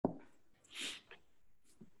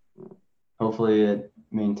Hopefully it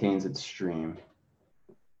maintains its stream.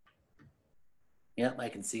 Yep, I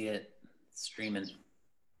can see it streaming.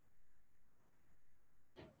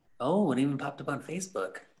 Oh, it even popped up on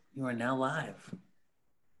Facebook. You are now live.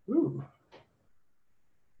 Ooh.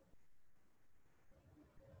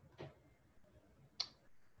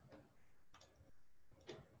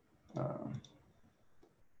 All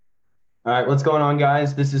right, what's going on,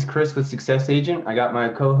 guys? This is Chris with Success Agent. I got my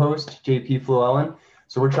co-host, JP Fluellen.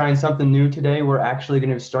 So we're trying something new today. We're actually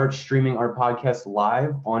going to start streaming our podcast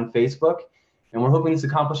live on Facebook, and we're hoping this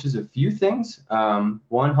accomplishes a few things.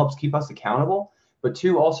 One, helps keep us accountable, but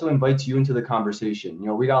two, also invites you into the conversation. You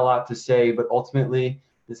know, we got a lot to say, but ultimately,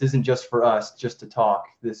 this isn't just for us just to talk.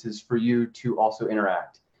 This is for you to also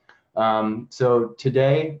interact. So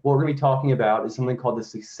today, what we're going to be talking about is something called the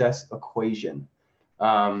success equation.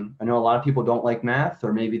 I know a lot of people don't like math,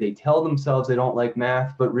 or maybe they tell themselves they don't like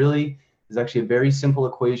math, but really it's actually a very simple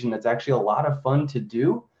equation that's actually a lot of fun to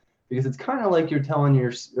do, because it's kind of like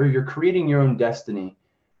you're creating your own destiny,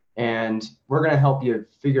 and we're going to help you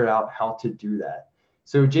figure out how to do that.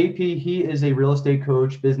 So JP, he is a real estate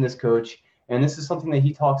coach, business coach, and this is something that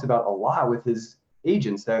he talks about a lot with his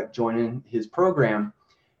agents that join in his program.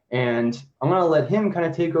 And I'm going to let him kind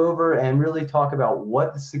of take over and really talk about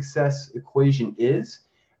what the success equation is.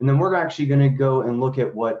 And then we're actually going to go and look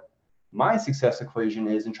at what my success equation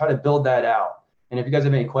is and try to build that out. And if you guys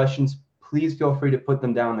have any questions, please feel free to put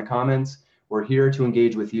them down in the comments. We're here to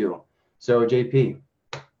engage with you. So JP,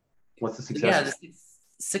 what's the success? Yeah, the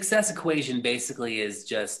success equation basically is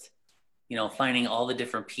just, finding all the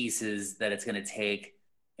different pieces that it's going to take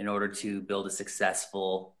in order to build a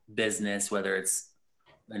successful business, whether it's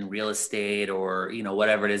in real estate or,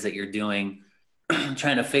 whatever it is that you're doing,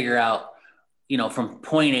 trying to figure out, from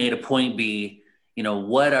point A to point B,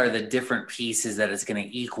 what are the different pieces that it's going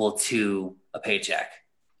to equal to a paycheck?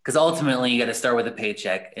 Because ultimately you got to start with a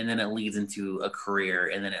paycheck, and then it leads into a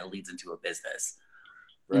career, and then it leads into a business.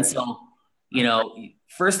 Right. And so,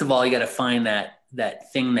 first of all, you got to find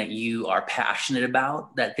that thing that you are passionate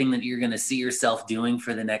about, that thing that you're going to see yourself doing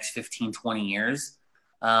for the next 15, 20 years.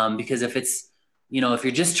 Because if it's, if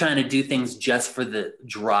you're just trying to do things just for the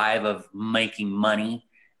drive of making money,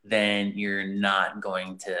 then you're not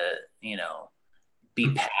going to, be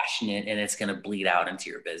passionate, and it's going to bleed out into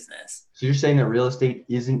your business. So you're saying that real estate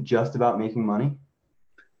isn't just about making money?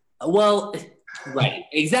 Well, right.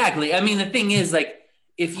 Exactly. I mean, the thing is, like,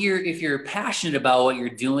 if you're passionate about what you're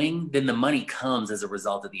doing, then the money comes as a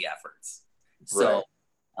result of the efforts. So,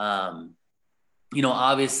 right.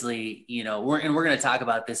 Obviously, we're going to talk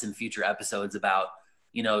about this in future episodes about,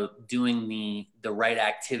 doing the right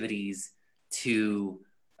activities to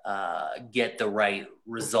get the right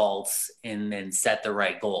results and then set the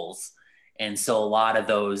right goals. And so a lot of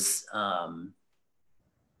those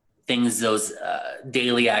things, those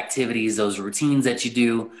daily activities, those routines that you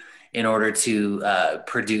do in order to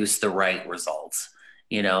produce the right results,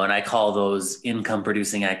 and I call those income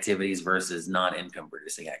producing activities versus non-income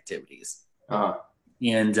producing activities. Uh-huh.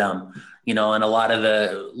 And, and a lot of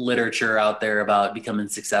the literature out there about becoming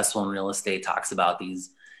successful in real estate talks about these,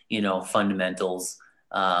 fundamentals.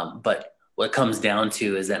 But what it comes down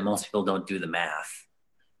to is that most people don't do the math,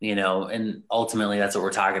 and ultimately that's what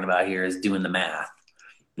we're talking about here, is doing the math.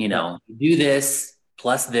 You do this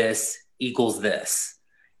plus this equals this.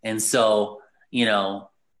 And so,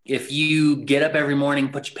 if you get up every morning,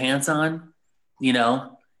 put your pants on, you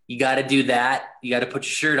got to do that. You got to put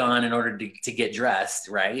your shirt on in order to get dressed,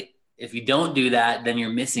 right? If you don't do that, then you're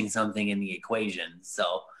missing something in the equation.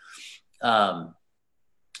 So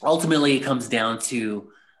ultimately it comes down to,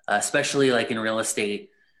 especially like in real estate,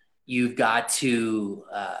 you've got to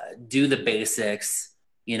do the basics.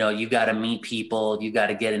 You've got to meet people. You've got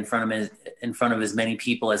to get in front of as many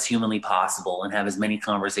people as humanly possible and have as many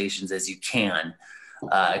conversations as you can.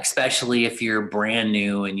 Especially if you're brand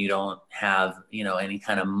new and you don't have, any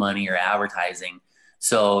kind of money or advertising.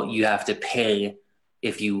 So you have to pay,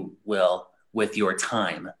 if you will, with your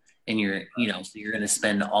time. And so you're going to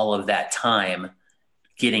spend all of that time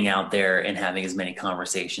getting out there and having as many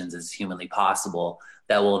conversations as humanly possible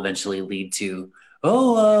that will eventually lead to,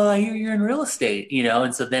 I hear you're in real estate,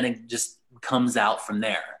 and so then it just comes out from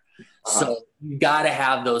there. Uh-huh. So you got to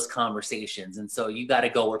have those conversations. And so you got to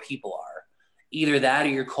go where people are. Either that or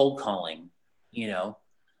you're cold calling, you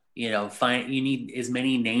need as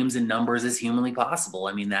many names and numbers as humanly possible.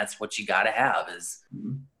 I mean, that's what you got to have is,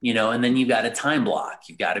 and then you've got a time block.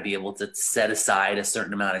 You've got to be able to set aside a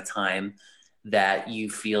certain amount of time that you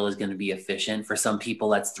feel is going to be efficient. For some people,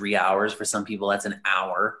 that's 3 hours. For some people, that's an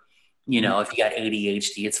hour. If you got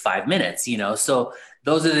ADHD, it's 5 minutes, so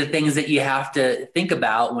those are the things that you have to think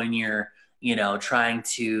about when you're, trying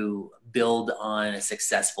to build on a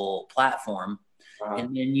successful platform. Uh-huh.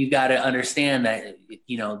 And then you got to understand that,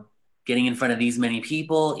 getting in front of these many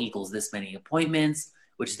people equals this many appointments,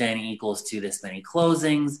 which then equals to this many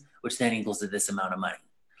closings, which then equals to this amount of money.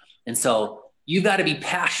 And so you got to be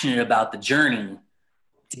passionate about the journey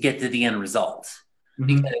to get to the end result.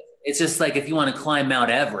 Because it's just like if you want to climb Mount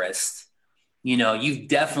Everest, you've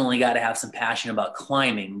definitely got to have some passion about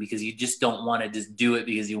climbing, because you just don't want to just do it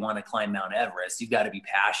because you want to climb Mount Everest. You've got to be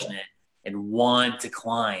passionate and want to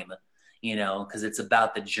climb, because it's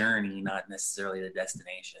about the journey, not necessarily the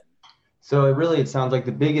destination. So it sounds like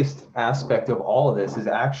the biggest aspect of all of this is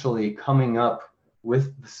actually coming up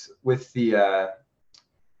with the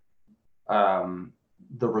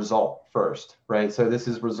result first, right? So this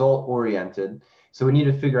is result oriented. So we need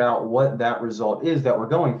to figure out what that result is that we're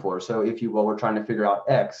going for. So if you will, we're trying to figure out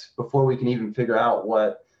X before we can even figure out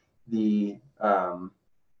what the other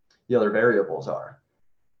variables are.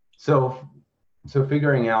 So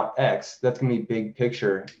figuring out X, that's gonna be big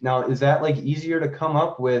picture. Now, is that like easier to come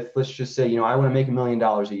up with? Let's just say, I want to make $1 million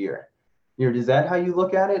a year. Is that how you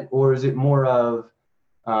look at it, or is it more of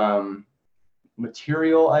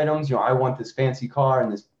material items? I want this fancy car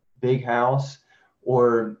and this big house,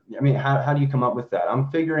 or how do you come up with that? I'm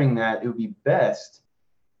figuring that it would be best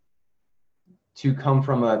to come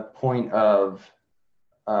from a point of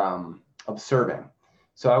serving.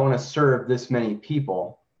 So I want to serve this many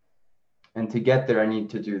people. And to get there, I need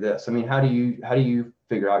to do this. How do you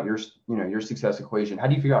figure out your success equation? How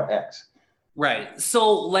do you figure out X? Right.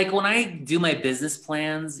 So like when I do my business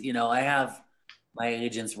plans, I have my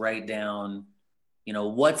agents write down,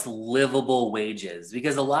 what's livable wages,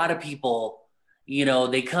 because a lot of people,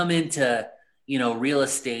 they come into, real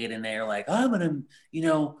estate and they're like, oh, I'm going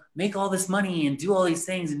to, make all this money and do all these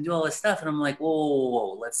things and do all this stuff. And I'm like,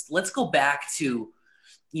 whoa, let's go back to,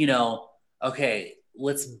 okay,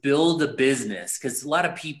 let's build a business. Because a lot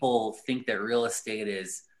of people think that real estate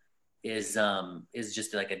is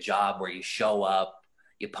just like a job where you show up,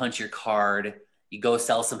 you punch your card, you go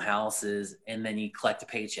sell some houses, and then you collect a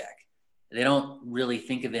paycheck. They don't really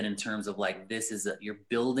think of it in terms of like, you're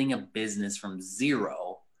building a business from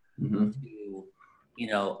zero to,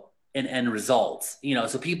 an end result.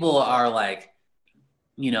 So people are like,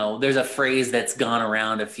 there's a phrase that's gone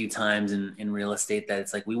around a few times in real estate that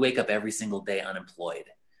it's like, we wake up every single day unemployed,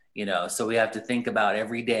 so we have to think about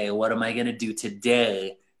every day, what am I going to do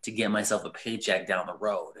today to get myself a paycheck down the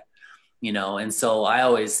road, and so I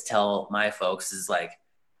always tell my folks is like,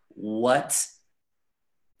 what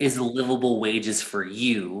is livable wages for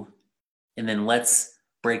you? And then let's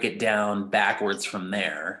break it down backwards from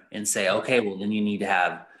there and say, okay, well then you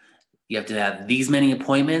have to have these many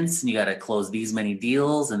appointments and you got to close these many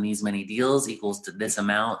deals, and these many deals equals to this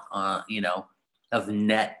amount, of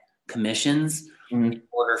net commissions in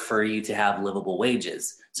order for you to have livable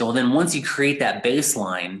wages. So then once you create that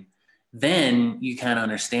baseline, then you kind of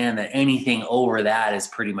understand that anything over that is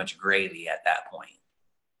pretty much gravy at that point.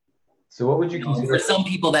 So what would you consider? For some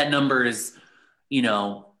people, that number is,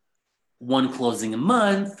 one closing a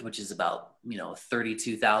month, which is about,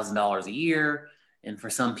 $32,000 a year. And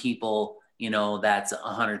for some people, that's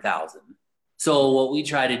 100,000. So what we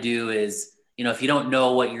try to do is, if you don't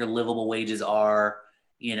know what your livable wages are,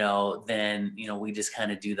 then, we just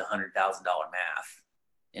kind of do the $100,000 math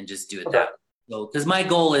and just do it that way. So, because my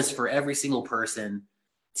goal is for every single person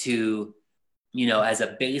to, as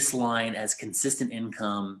a baseline, as consistent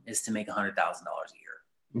income is to make $100,000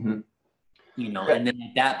 a year, and then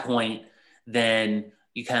at that point, then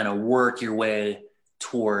you kind of work your way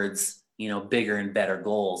towards, bigger and better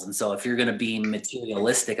goals. And so if you're going to be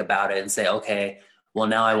materialistic about it and say, okay, well,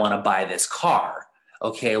 now I want to buy this car.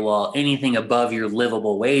 Okay, well, anything above your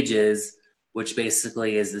livable wages, which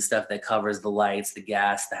basically is the stuff that covers the lights, the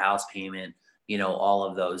gas, the house payment, all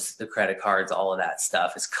of those, the credit cards, all of that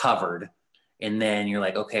stuff is covered. And then you're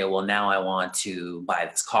like, okay, well, now I want to buy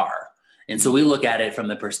this car. And so we look at it from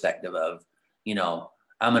the perspective of,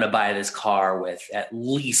 I'm going to buy this car with at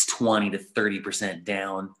least 20 to 30%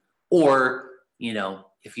 down. Or,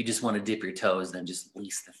 if you just want to dip your toes, then just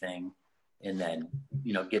lease the thing and then,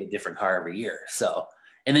 get a different car every year. So,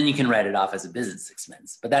 and then you can write it off as a business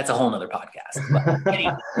expense, but that's a whole nother podcast. We'll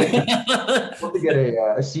have to get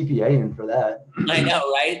a CPA in for that. I know,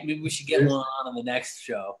 right? Maybe we should get one on the next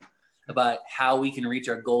show about how we can reach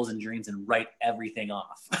our goals and dreams and write everything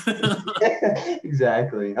off.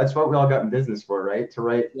 Exactly. That's what we all got in business for, right? To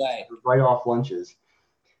write off lunches.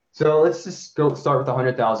 So let's just start with the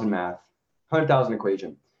 100,000 math, 100,000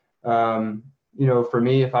 equation. For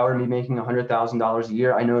me, if I were to be making $100,000 a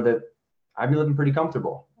year, I know that I'd be living pretty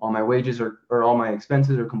comfortable. All my wages or all my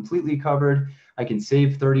expenses are completely covered. I can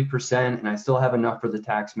save 30% and I still have enough for the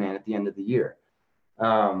tax man at the end of the year.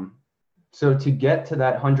 So to get to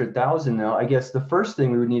that 100,000 though, I guess the first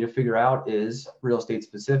thing we would need to figure out is real estate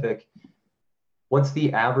specific. What's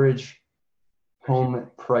the average home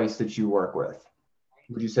price that you work with?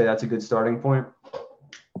 Would you say that's a good starting point?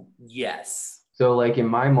 Yes. So like in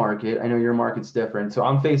my market, I know your market's different. So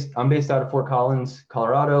I'm based out of Fort Collins,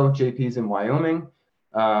 Colorado. JP's in Wyoming.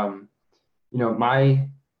 My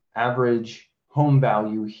average home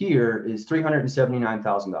value here is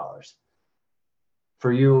 $379,000.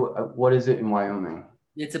 For you, what is it in Wyoming?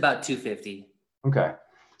 It's about 250. Okay.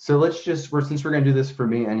 So since we're going to do this for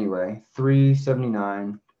me anyway,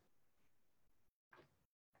 379.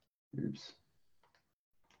 Oops.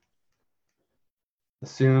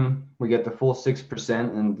 Assume we get the full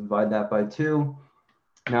 6% and divide that by 2.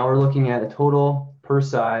 Now we're looking at a total per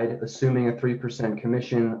side, assuming a 3%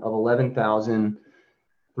 commission of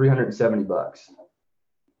 $11,370.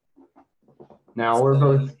 Now so we're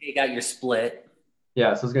both take out your split.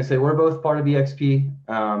 Yeah, so I was gonna say we're both part of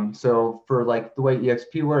EXP. So for like the way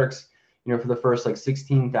EXP works, for the first like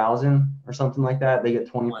 16,000 or something like that, they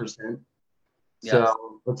get 20%. Yes.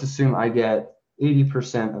 So let's assume I get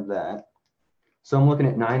 80% of that. So I'm looking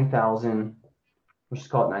at 9,000. Let's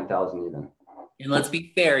just call it 9,000 even. And let's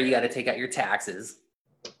be fair, you got to take out your taxes.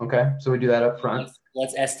 Okay, so we do that up front.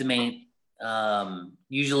 Let's estimate.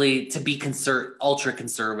 Usually, to be ultra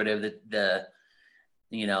conservative, the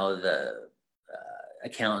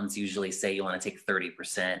accountants usually say you want to take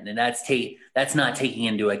 30%, and that's not taking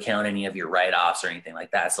into account any of your write-offs or anything like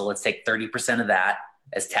that. So let's take 30% of that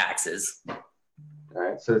as taxes. All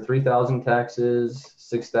right, so 3,000 taxes,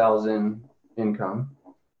 6,000 income.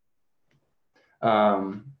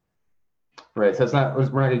 Right, so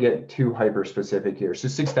we're not gonna get too hyper specific here. So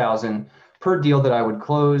 6,000 per deal that I would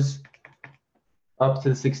close up to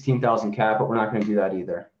the 16,000 cap, but we're not gonna do that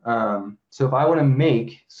either. So if I want to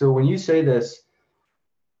so when you say this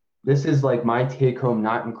is like my take home,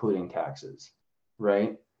 not including taxes,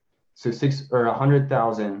 right? So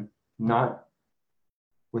 100,000, not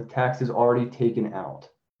with taxes already taken out,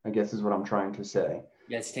 I guess is what I'm trying to say.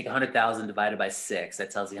 Yes, take 100,000 divided by 6.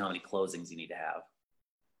 That tells you how many closings you need to have.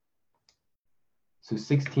 So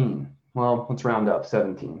 16. Well, let's round up,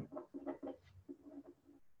 17.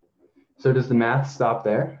 So does the math stop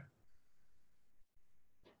there?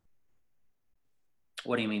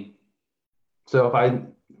 What do you mean? So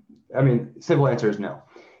simple answer is no.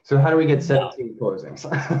 So how do we get 17 closings?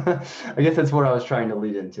 I guess that's what I was trying to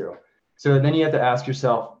lead into. So then you have to ask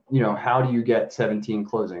yourself, how do you get 17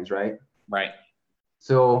 closings, right? Right.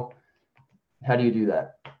 So how do you do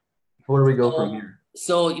that? Where do we go from here?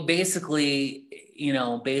 So basically,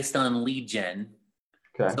 based on lead gen,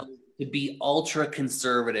 okay. So to be ultra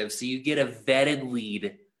conservative, so you get a vetted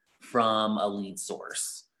lead from a lead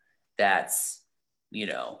source that's,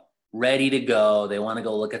 ready to go. They want to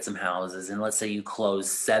go look at some houses, and let's say you close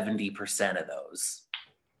 70% of those.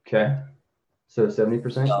 Okay. So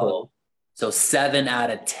 70%. So 7 out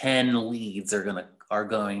of 10 leads are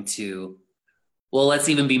going to, well, let's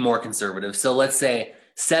even be more conservative. So let's say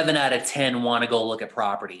 7 out of 10 want to go look at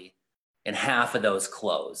property, and half of those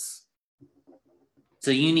close.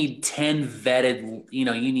 So you need 10 vetted, you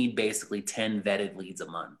need basically 10 vetted leads a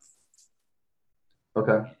month.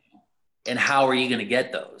 Okay. And how are you going to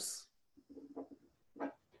get those?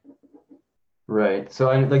 Right.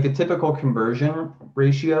 So like the typical conversion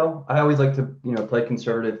ratio, I always like to, play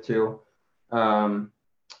conservative too,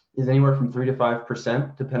 is anywhere from 3 to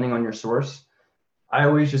 5%, depending on your source. I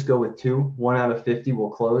always just go with 2. 1 out of 50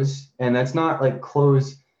 will close. And that's not like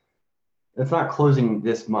that's not closing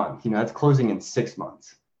this month, that's closing in 6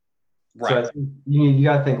 months. Right. So you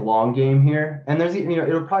got to think long game here. And there's,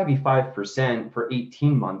 it'll probably be 5% for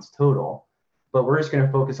 18 months total, but we're just going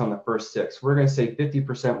to focus on the first 6. We're going to say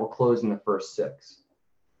 50% will close in the first 6.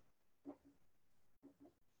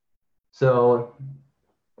 So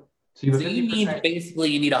you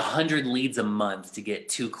need 100 leads a month to get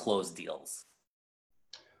 2 closed deals.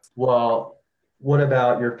 Well, what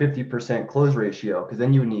about your 50% close ratio? Because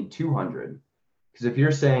then you would need 200. Because if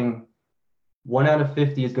you're saying 1 out of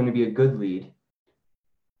 50 is going to be a good lead,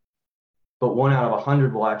 but 1 out of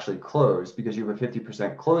 100 will actually close because you have a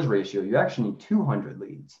 50% close ratio, you actually need 200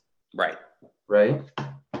 leads. Right. Right?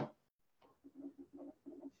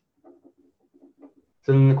 So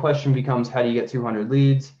then the question becomes, how do you get 200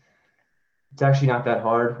 leads? It's actually not that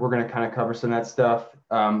hard. We're going to kind of cover some of that stuff,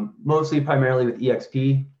 primarily with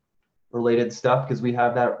EXP related stuff, because we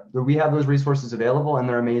have those resources available and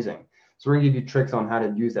they're amazing. So we're going to give you tricks on how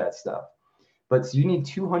to use that stuff. But so you need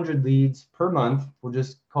 200 leads per month. We'll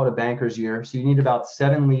just call it a banker's year. So you need about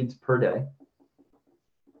 7 leads per day.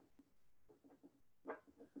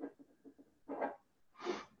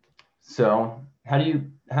 So how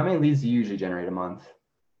many leads do you usually generate a month?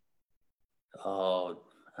 Oh,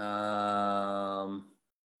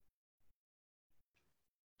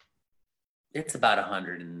 it's about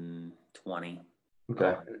 120.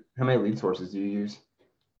 Okay. How many lead sources do you use?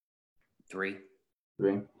 3.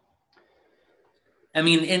 I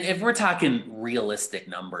mean, and if we're talking realistic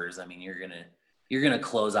numbers, I mean, you're gonna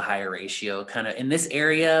close a higher ratio kind of in this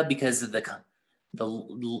area because of the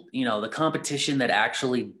competition that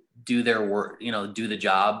actually do their work, do the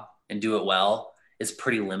job and do it well is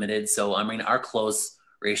pretty limited. So, I mean, our close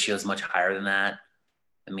ratio is much higher than that.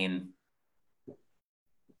 I mean,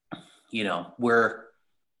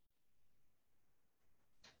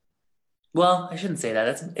 well, I shouldn't say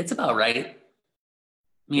that. It's about right.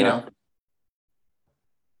 Okay.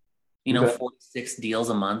 46 deals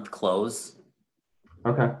a month close.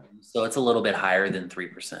 Okay. So it's a little bit higher than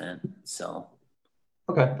 3%. So.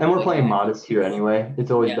 Okay. And we're playing modest here anyway.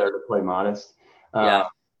 It's always better to play modest. I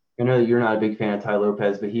know that you're not a big fan of Tai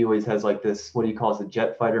Lopez, but he always has like this, what he calls the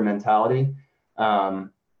jet fighter mentality. The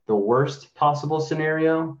worst possible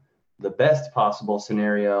scenario, the best possible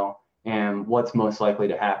scenario, and what's most likely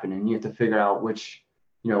to happen. And you have to figure out which,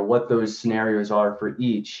 what those scenarios are for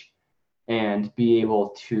each and be able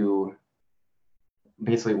to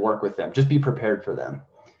basically work with them. Just be prepared for them.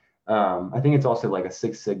 I think it's also like a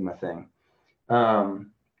 6 Sigma thing. So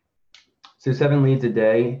 7 leads a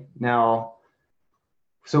day. Now,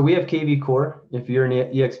 so we have KV Core. If you're an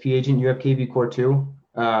EXP agent, you have KV Core too.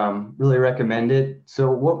 Really recommend it. So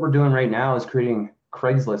what we're doing right now is creating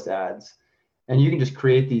Craigslist ads, and you can just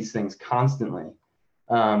create these things constantly.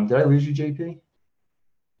 Did I lose you, JP?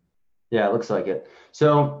 Yeah, it looks like it.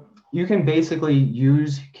 So you can basically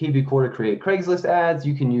use KV Core to create Craigslist ads.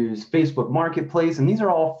 You can use Facebook Marketplace, and these are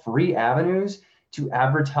all free avenues to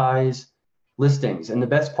advertise listings. And the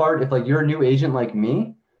best part, if like you're a new agent like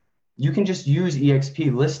me, you can just use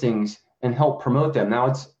EXP listings and help promote them. Now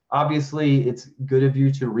it's good of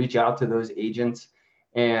you to reach out to those agents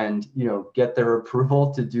and get their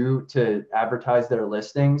approval to advertise their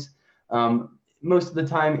listings. Most of the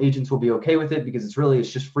time agents will be okay with it because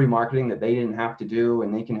it's just free marketing that they didn't have to do,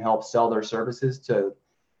 and they can help sell their services to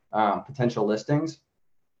potential listings.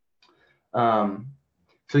 So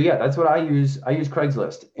yeah, that's what I use. I use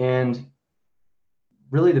Craigslist, and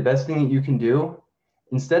really the best thing that you can do,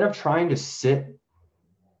 instead of trying to sit,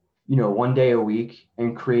 one day a week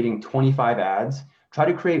and creating 25 ads, try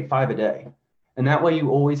to create 5 a day. And that way you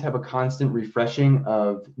always have a constant refreshing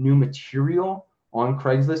of new material on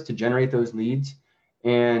Craigslist to generate those leads.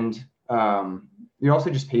 And you're also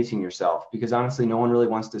just pacing yourself, because honestly, no one really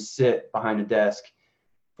wants to sit behind a desk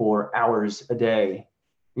for hours a day,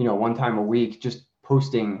 one time a week, just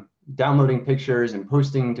downloading pictures and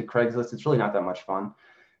posting to Craigslist. It's really not that much fun.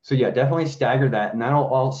 So yeah, definitely stagger that. And that'll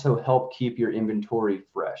also help keep your inventory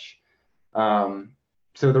fresh.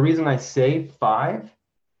 So the reason I say 5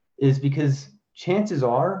 is because chances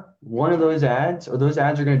are one of those ads are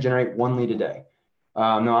going to generate 1 lead a day.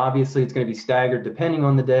 Now, obviously it's going to be staggered depending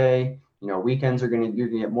on the day. Weekends you're going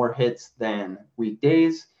to get more hits than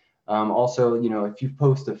weekdays. Also, if you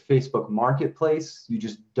post a Facebook Marketplace, you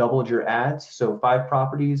just doubled your ads. So 5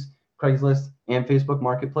 properties, Craigslist and Facebook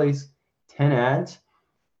Marketplace, 10 ads.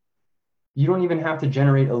 You don't even have to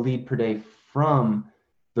generate a lead per day from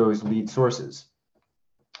those lead sources,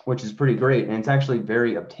 which is pretty great. And it's actually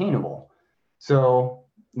very obtainable. So,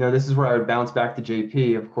 this is where I would bounce back to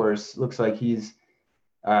JP. Of course, looks like he's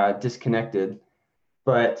disconnected.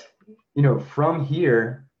 But, from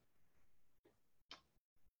here,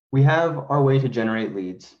 we have our way to generate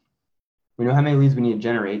leads. We know how many leads we need to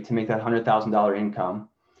generate to make that $100,000 income.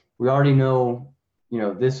 We already know,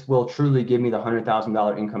 this will truly give me the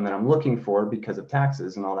 $100,000 income that I'm looking for because of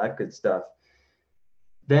taxes and all that good stuff.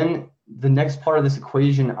 Then the next part of this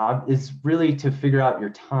equation is really to figure out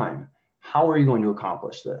your time. How are you going to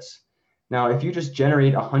accomplish this? Now, if you just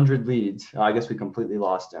generate 100 leads, I guess we completely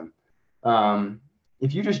lost him.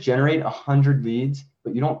 If you just generate 100 leads,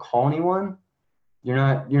 but you don't call anyone, you're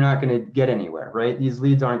not going to get anywhere, right? These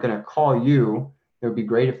leads aren't going to call you. It would be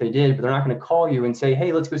great if they did, but they're not going to call you and say,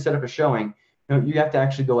 hey, let's go set up a showing. You have to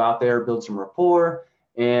actually go out there, build some rapport,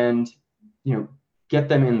 and get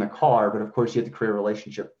them in the car. But of course, you have to create a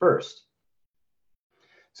relationship first.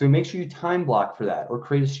 So make sure you time block for that, or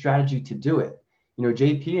create a strategy to do it.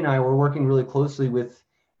 JP and I were working really closely with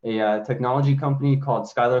a technology company called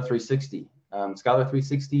Skylar 360. Skylar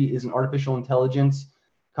 360 is an artificial intelligence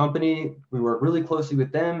company. We work really closely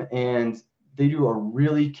with them, and they do a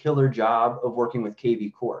really killer job of working with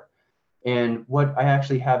KV Core. And what I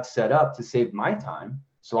actually have set up to save my time,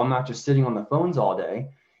 so I'm not just sitting on the phones all day,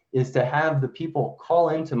 is to have the people call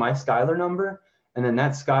into my Skylar number, and then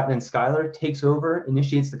Skylar takes over,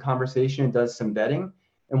 initiates the conversation, and does some vetting.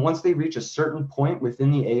 And once they reach a certain point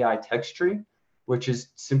within the AI text tree, which is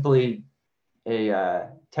simply a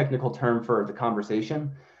technical term for the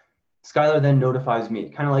conversation, Skylar then notifies me,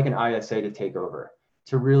 kind of like an ISA, to take over,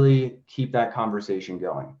 to really keep that conversation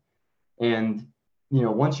going. And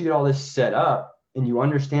once you get all this set up and you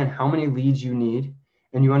understand how many leads you need,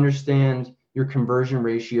 and you understand your conversion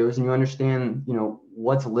ratios, and you understand,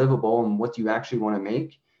 what's livable and what you actually want to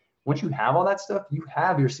make, once you have all that stuff, you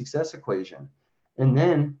have your success equation. And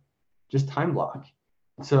then just time block.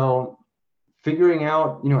 So figuring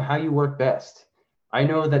out, how you work best. I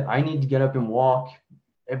know that I need to get up and walk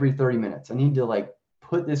every 30 minutes. I need to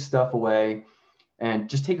put this stuff away and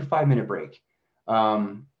just take a 5-minute break.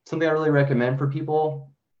 Something I really recommend for people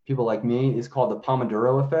like me is called the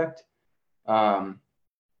Pomodoro effect. I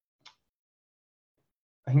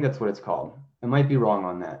think that's what it's called. I might be wrong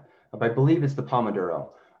on that, but I believe it's the Pomodoro.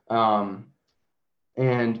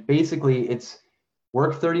 And basically it's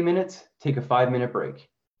work 30 minutes, take a 5-minute break.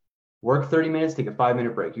 Work 30 minutes, take a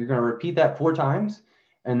 5-minute break. You're going to repeat that 4 times.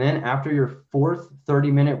 And then after your 4th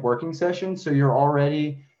 30-minute working session, so you're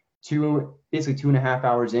already basically 2.5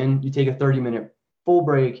 hours in, you take a 30-minute full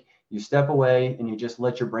break, you step away, and you just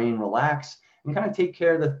let your brain relax and kind of take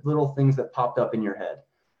care of the little things that popped up in your head.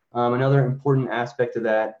 Another important aspect of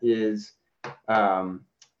that is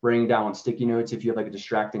writing down on sticky notes. If you have a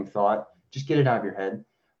distracting thought, just get it out of your head.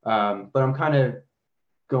 But I'm kind of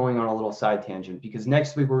going on a little side tangent because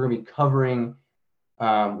next week we're going to be covering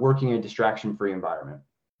working in a distraction-free environment.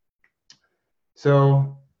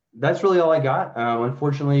 So that's really all I got.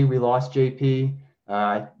 Unfortunately, we lost JP.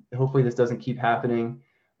 Hopefully this doesn't keep happening.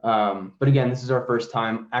 But again, this is our first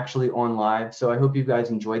time actually on live. So I hope you guys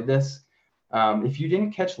enjoyed this. If you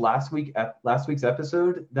didn't catch last week's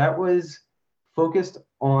episode, that was focused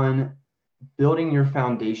on building your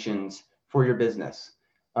foundations for your business,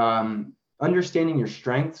 understanding your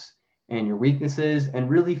strengths and your weaknesses, and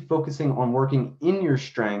really focusing on working in your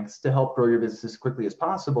strengths to help grow your business as quickly as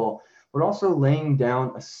possible, but also laying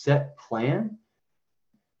down a set plan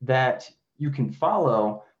that you can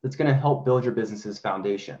follow that's going to help build your business's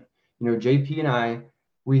foundation. JP and I,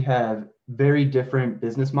 we have very different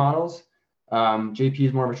business models. JP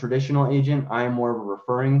is more of a traditional agent. I am more of a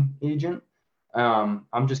referring agent.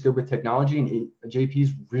 I'm just good with technology, and JP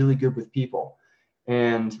is really good with people.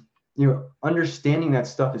 And understanding that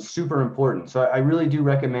stuff is super important. So I really do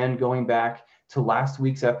recommend going back to last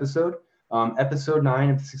week's episode, episode 9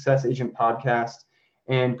 of the Success Agent Podcast.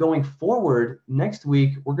 And going forward, next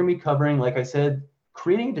week, we're going to be covering, like I said,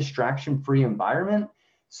 creating a distraction-free environment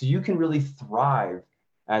so you can really thrive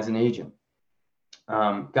as an agent.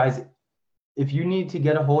 Guys, if you need to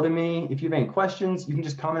get a hold of me, if you have any questions, you can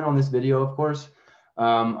just comment on this video, of course.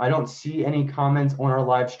 I don't see any comments on our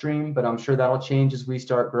live stream, but I'm sure that'll change as we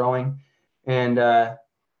start growing. And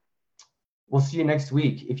we'll see you next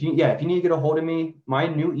week. If you need to get a hold of me, my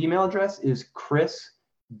new email address is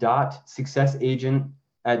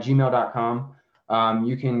chris.successagent@gmail.com.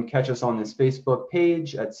 You can catch us on this Facebook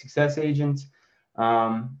page at Success Agent.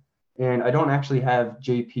 And I don't actually have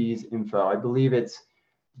JP's info. I believe it's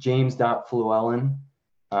james.fluellen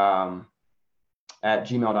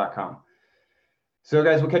 @gmail.com. So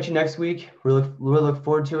guys, we'll catch you next week. We'll look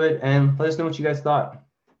forward to it, and let us know what you guys thought.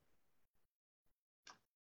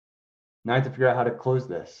 Now I have to figure out how to close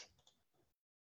this.